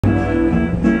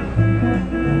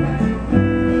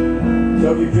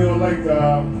you feel like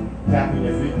tapping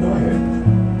your feet, go ahead.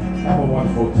 Have a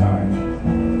wonderful time.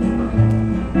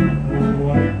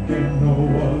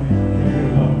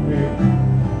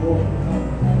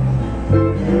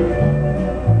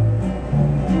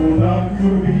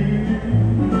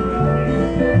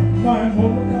 My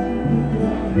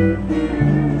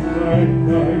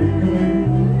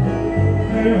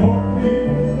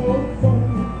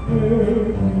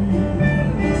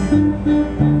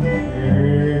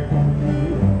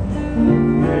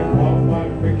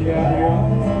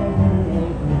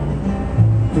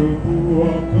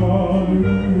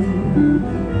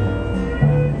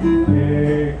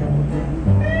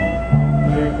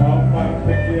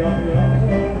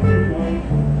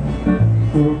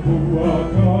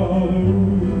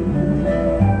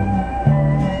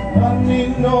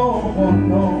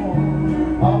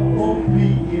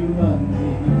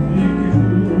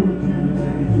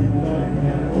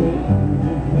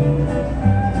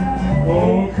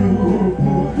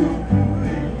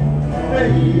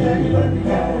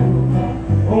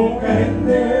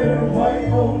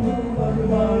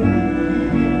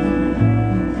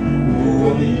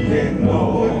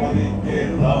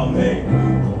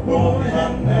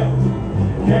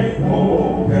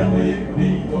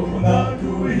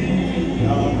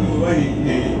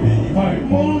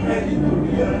Moloka,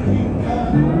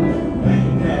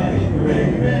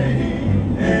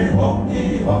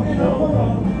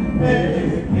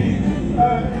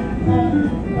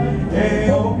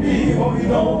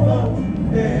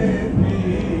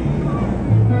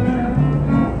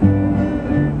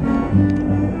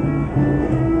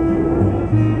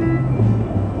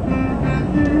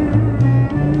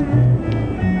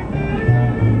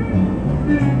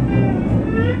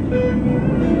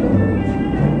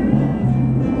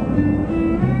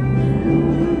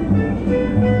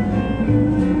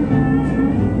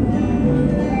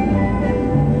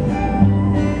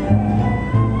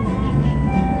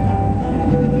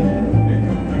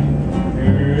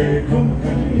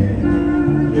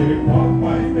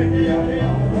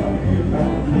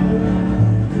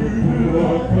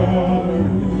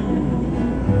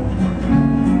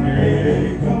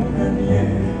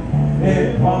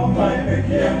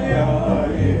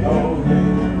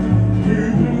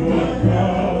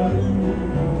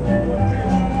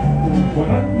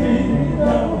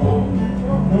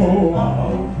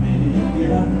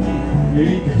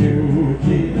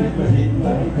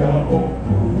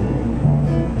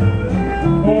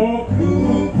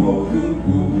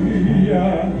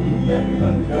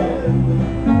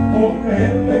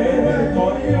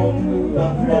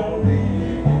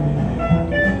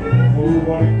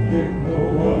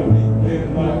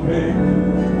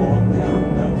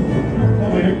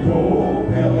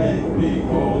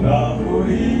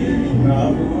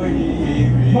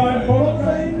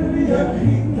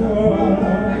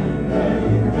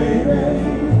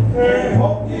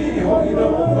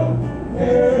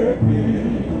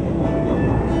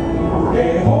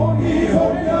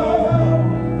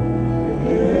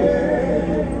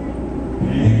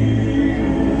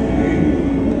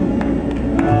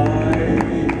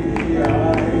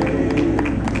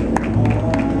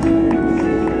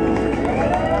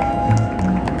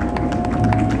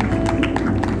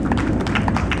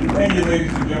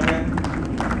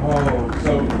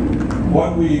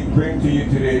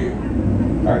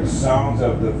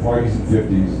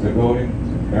 The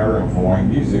golden era of Hawaiian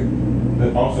music,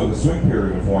 also the swing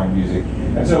period of Hawaiian music.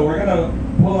 And so we're going to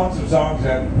pull out some songs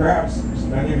that perhaps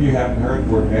many of you haven't heard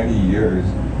for many years.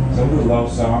 Some of the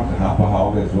love songs, and hapa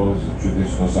hale, as well as the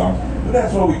traditional songs. But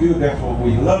that's what we do, that's what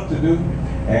we love to do,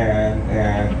 and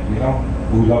you know,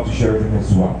 we love to share them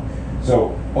as well.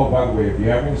 So, oh, by the way, if you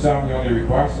have any song you only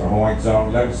request, a Hawaiian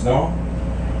song, let us know.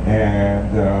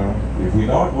 And if we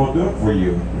know it, we'll do it for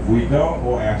you. If we don't,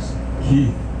 we'll ask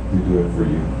Keith to do it for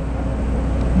you.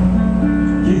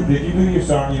 Keith, did you do your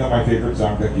song, you know, my favorite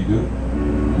song that you do?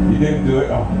 You didn't do it?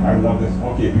 Oh, I love this.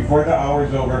 Okay, before the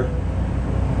hour's over,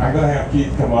 I'm going to have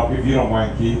Keith come up, if you don't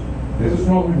mind, Keith. This is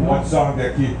one song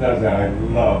that Keith does that I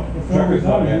love.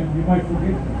 You might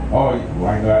forget. Oh,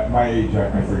 I know, at my age,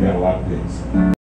 I forget a lot of things.